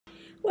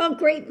Well,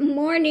 great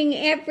morning,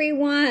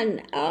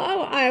 everyone.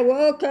 Oh, I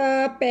woke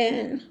up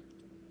and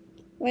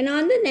went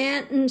on the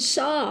net and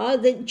saw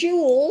that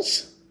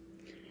Jules,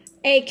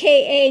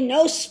 aka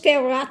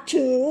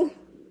Nosferatu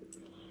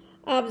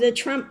of the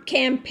Trump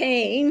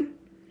campaign,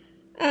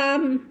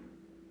 thought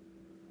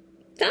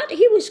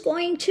he was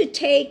going to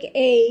take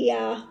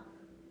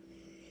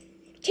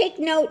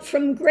note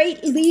from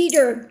Great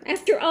Leader.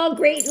 After all,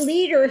 Great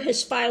Leader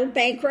has filed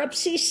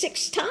bankruptcy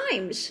 6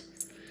 times.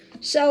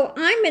 So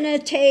I'm going to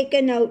take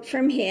a note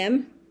from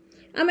him.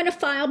 I'm going to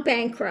file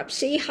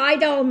bankruptcy,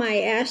 hide all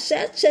my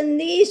assets, and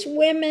these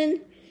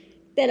women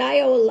that I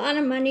owe a lot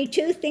of money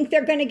to think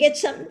they're going to get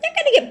something. They're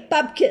going to get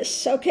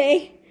bupkis,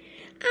 okay?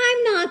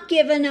 I'm not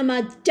giving them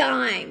a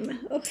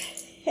dime,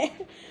 okay?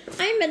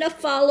 I'm going to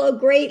follow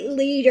Great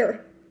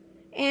Leader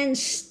and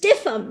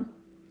stiff him.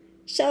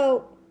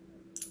 So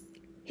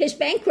his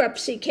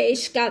bankruptcy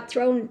case got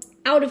thrown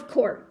out of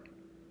court,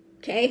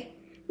 okay?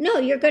 No,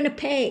 you're going to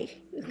pay.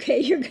 Okay,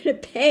 you're going to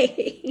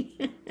pay.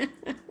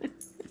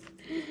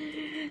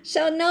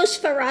 So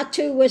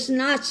Nosferatu was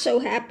not so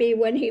happy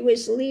when he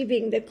was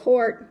leaving the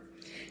court.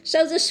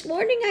 So this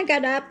morning I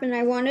got up and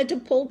I wanted to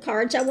pull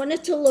cards. I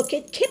wanted to look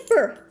at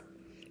Kipper.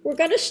 We're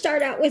going to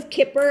start out with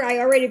Kipper. I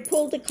already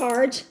pulled the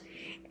cards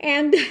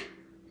and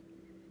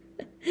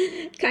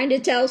kind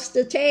of tells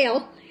the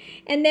tale.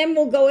 And then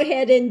we'll go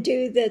ahead and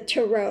do the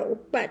tarot.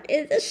 But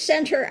in the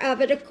center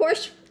of it, of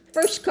course,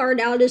 first card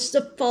out is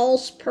the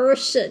false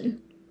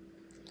person.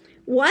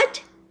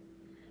 What?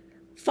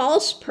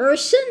 False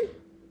person?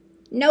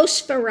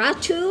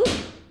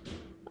 Nosferatu?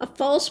 A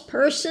false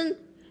person?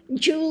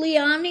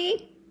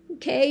 Giuliani?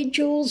 Okay,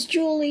 Jules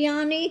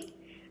Giuliani?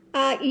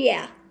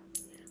 Yeah.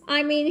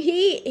 I mean,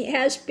 he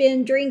has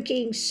been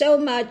drinking so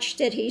much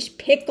that he's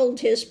pickled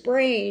his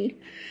brain.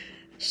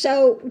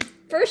 So,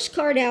 first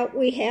card out,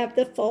 we have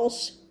the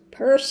false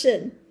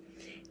person.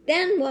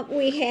 Then what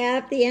we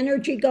have, the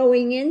energy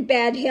going in,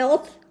 bad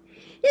health.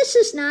 This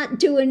is not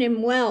doing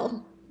him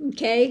well,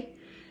 okay?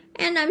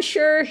 And I'm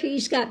sure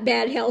he's got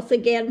bad health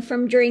again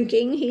from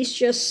drinking. He's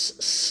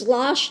just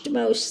sloshed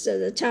most of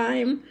the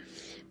time.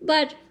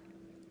 But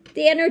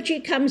the energy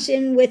comes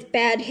in with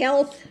bad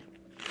health.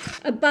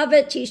 Above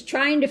it, he's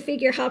trying to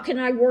figure, how can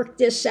I work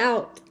this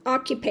out?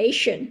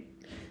 Occupation.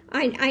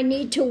 I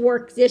need to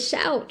work this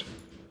out.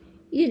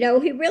 You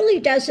know, he really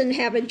doesn't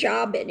have a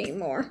job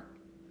anymore.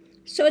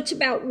 So it's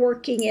about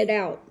working it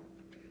out.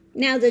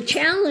 Now the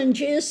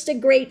challenge is the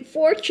great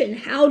fortune.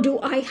 How do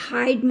I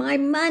hide my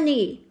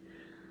money?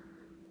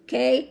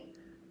 Okay?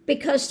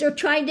 Because they're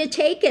trying to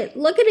take it.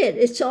 Look at it.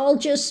 It's all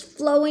just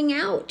flowing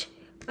out.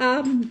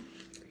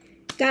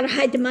 Gotta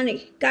hide the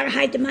money. Gotta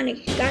hide the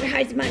money. Gotta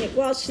hide the money.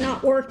 Well, it's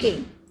not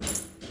working.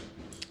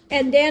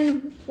 And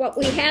then what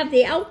we have,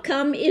 the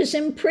outcome is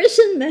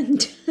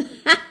imprisonment.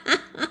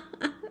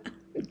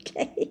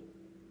 Okay.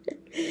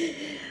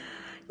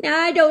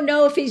 Now, I don't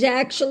know if he's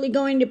actually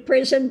going to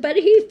prison, but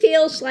he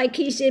feels like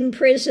he's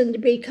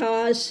imprisoned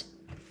because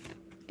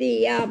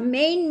the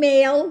main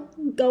male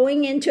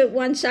going into it,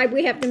 one side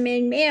we have the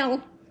main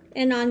male,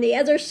 and on the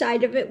other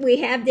side of it we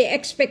have the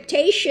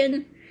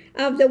expectation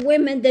of the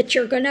women that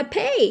you're going to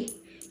pay.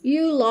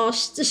 You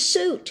lost the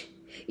suit.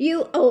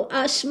 You owe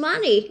us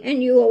money,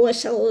 and you owe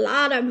us a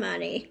lot of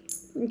money,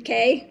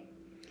 okay?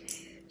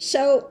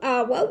 So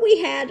what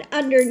we had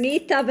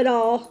underneath of it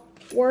all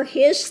were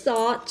his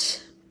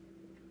thoughts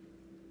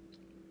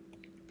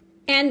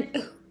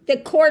and the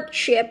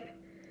courtship.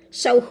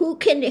 So who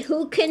can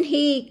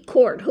he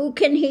court? Who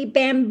can he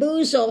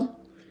bamboozle?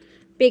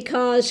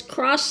 Because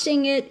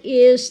crossing it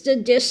is the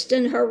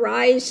distant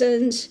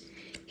horizons,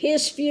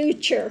 his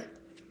future.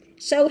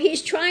 So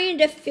he's trying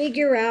to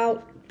figure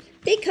out,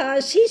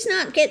 because he's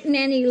not getting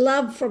any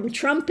love from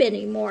Trump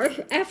anymore.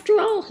 After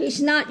all,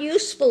 he's not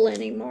useful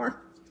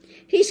anymore.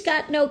 He's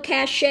got no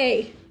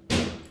cachet.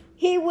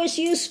 He was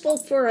useful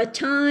for a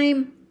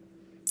time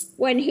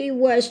when he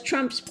was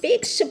Trump's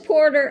big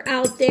supporter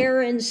out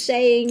there and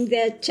saying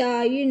that,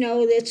 you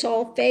know, it's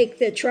all fake,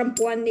 that Trump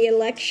won the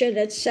election,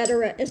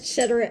 etc.,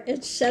 etc.,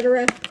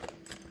 etc.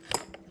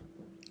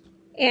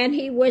 And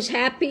he was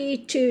happy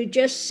to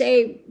just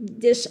say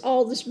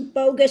all this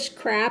bogus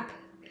crap.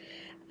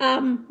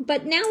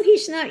 But now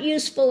he's not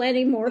useful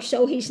anymore,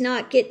 so he's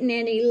not getting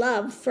any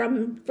love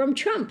from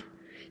Trump.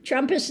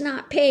 Trump is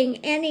not paying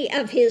any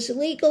of his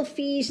legal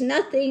fees,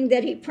 nothing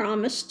that he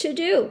promised to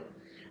do.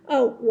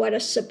 Oh, what a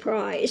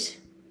surprise.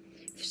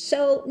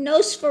 So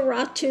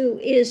Nosferatu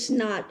is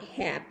not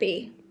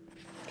happy.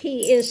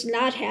 He is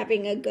not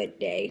having a good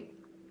day.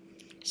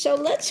 So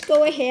let's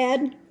go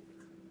ahead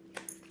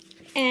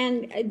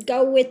and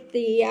go with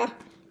the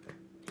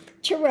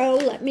tarot.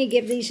 Let me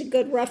give these a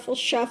good ruffle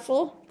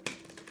shuffle.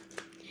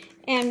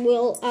 And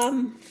we'll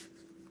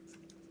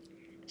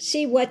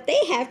see what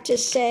they have to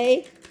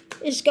say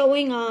is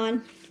going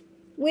on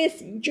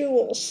with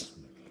Jules.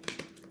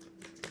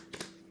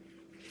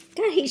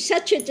 God, he's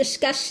such a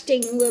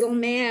disgusting little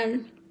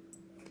man.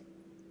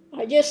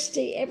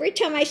 Every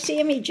time I see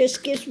him, he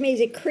just gives me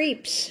the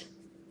creeps.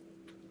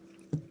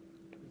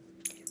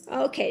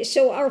 Okay,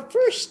 so our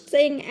first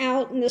thing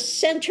out in the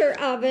center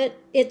of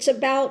it, it's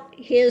about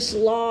his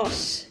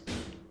loss.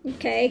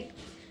 Okay,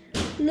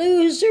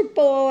 loser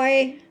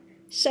boy.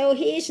 So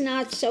he's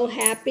not so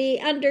happy.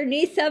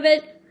 Underneath of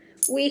it,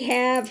 we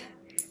have,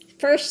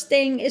 first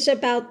thing is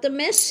about the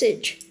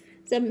message.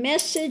 The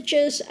message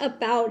is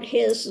about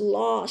his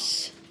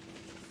loss.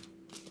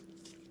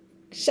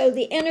 So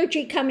the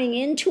energy coming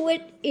into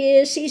it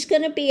is he's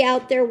going to be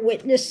out there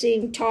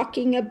witnessing,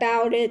 talking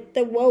about it,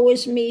 the woe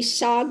is me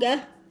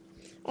saga,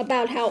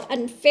 about how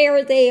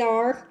unfair they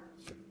are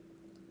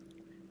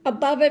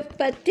above it.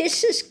 But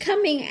this is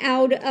coming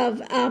out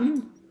of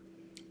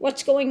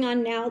what's going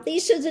on now.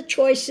 These are the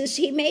choices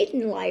he made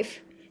in life.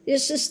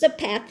 This is the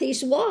path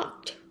he's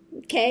walked,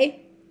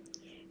 okay?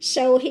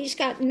 So he's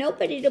got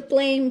nobody to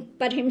blame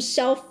but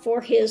himself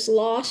for his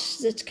loss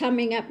that's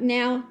coming up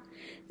now.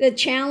 The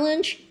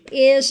challenge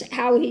is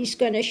how he's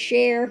going to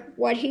share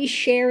what he's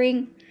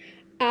sharing.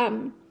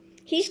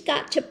 He's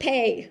got to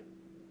pay,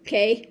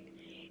 okay?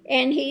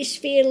 And he's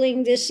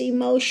feeling this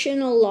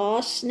emotional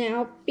loss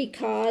now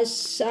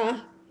because,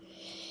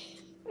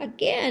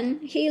 again,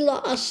 he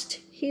lost.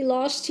 He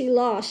lost.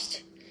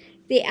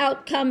 The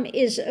outcome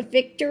is a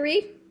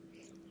victory.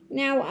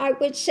 Now, I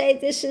would say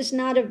this is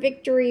not a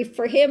victory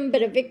for him,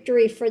 but a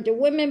victory for the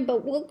women.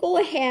 But we'll go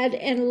ahead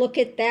and look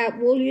at that.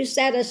 We'll use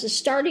that as a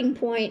starting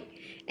point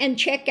and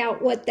check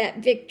out what that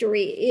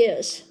victory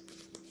is.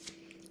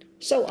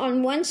 So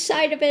on one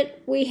side of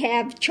it, we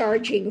have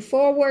charging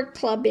forward,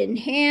 club in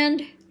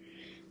hand.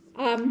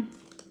 And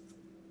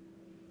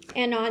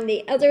on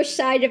the other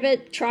side of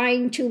it,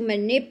 trying to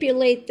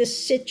manipulate the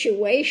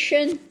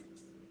situation.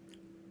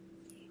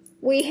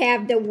 We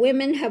have the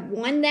women have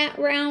won that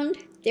round.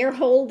 They're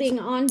holding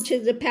on to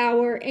the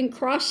power and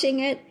crossing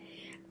it.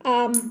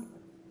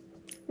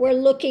 We're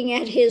looking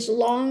at his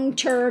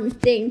long-term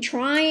thing,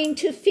 trying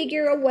to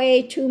figure a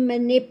way to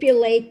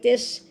manipulate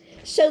this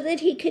so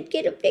that he could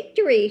get a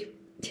victory.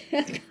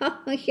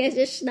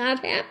 It's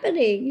not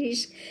happening.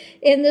 He's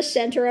in the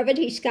center of it.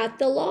 He's got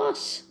the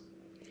loss.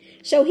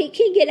 So he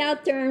can get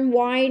out there and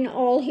whine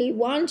all he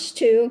wants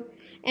to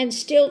and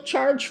still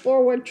charge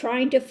forward,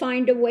 trying to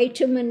find a way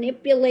to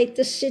manipulate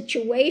the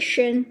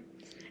situation.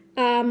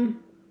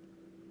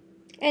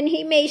 And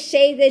he may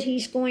say that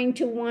he's going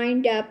to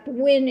wind up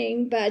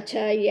winning, but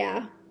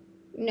yeah,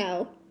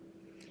 no.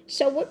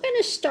 So we're going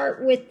to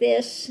start with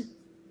this,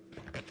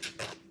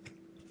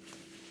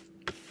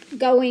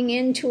 going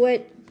into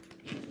it,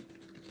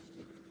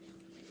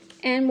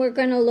 and we're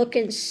going to look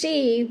and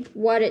see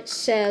what it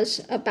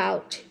says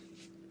about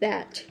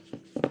that.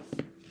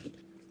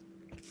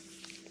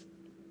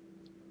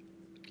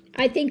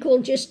 I think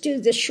we'll just do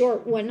the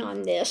short one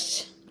on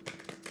this.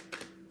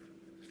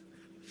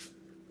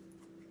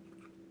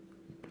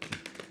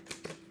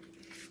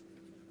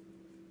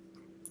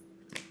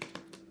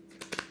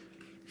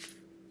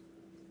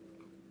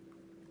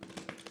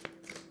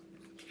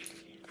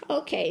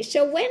 Okay,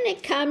 so when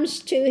it comes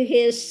to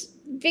his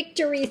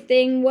victory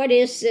thing, what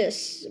is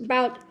this?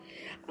 About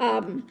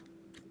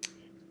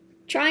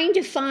trying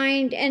to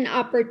find an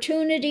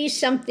opportunity,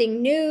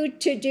 something new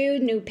to do,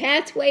 new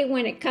pathway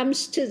when it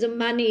comes to the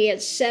money,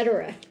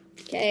 etc.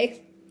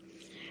 Okay,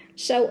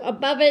 so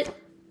above it,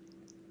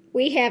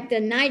 we have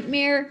the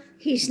nightmare.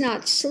 He's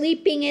not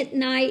sleeping at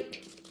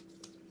night.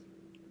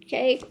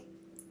 Okay.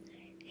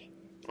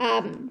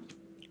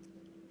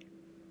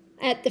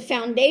 At the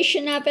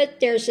foundation of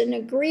it, there's an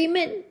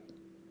agreement.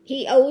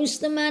 He owes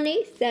the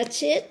money.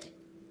 That's it.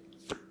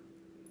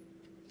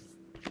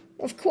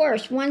 Of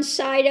course, one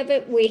side of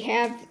it, we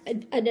have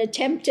an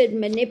attempted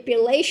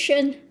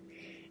manipulation,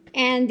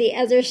 and the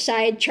other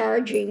side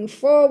charging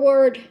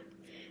forward.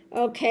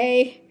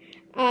 Okay.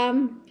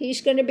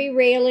 He's going to be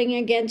railing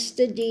against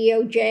the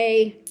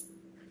DOJ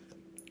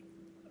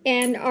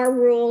and our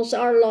rules,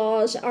 our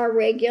laws, our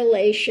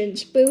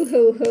regulations,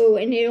 boo-hoo-hoo,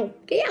 and he'll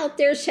be out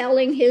there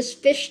selling his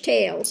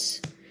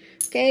fishtails,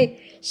 okay?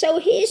 So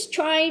he's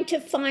trying to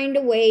find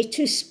a way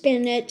to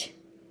spin it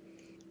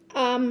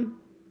and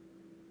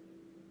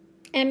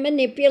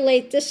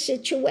manipulate the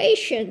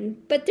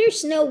situation, but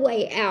there's no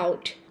way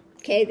out,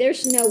 okay?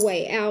 There's no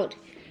way out.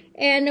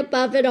 And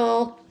above it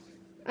all,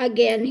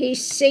 again,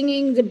 he's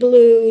singing the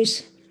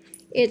blues.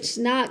 It's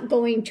not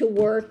going to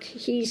work.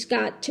 He's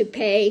got to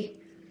pay.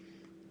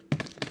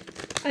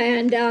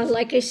 And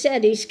like I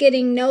said, he's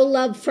getting no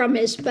love from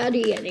his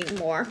buddy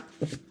anymore.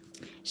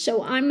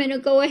 So I'm going to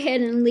go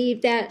ahead and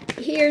leave that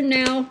here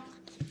now.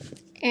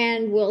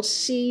 And we'll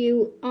see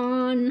you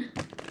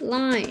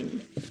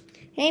online.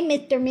 Hey,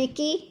 Mr.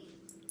 Mickey.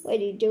 What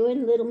are you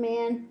doing, little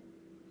man?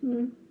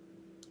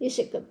 He's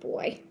a good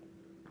boy.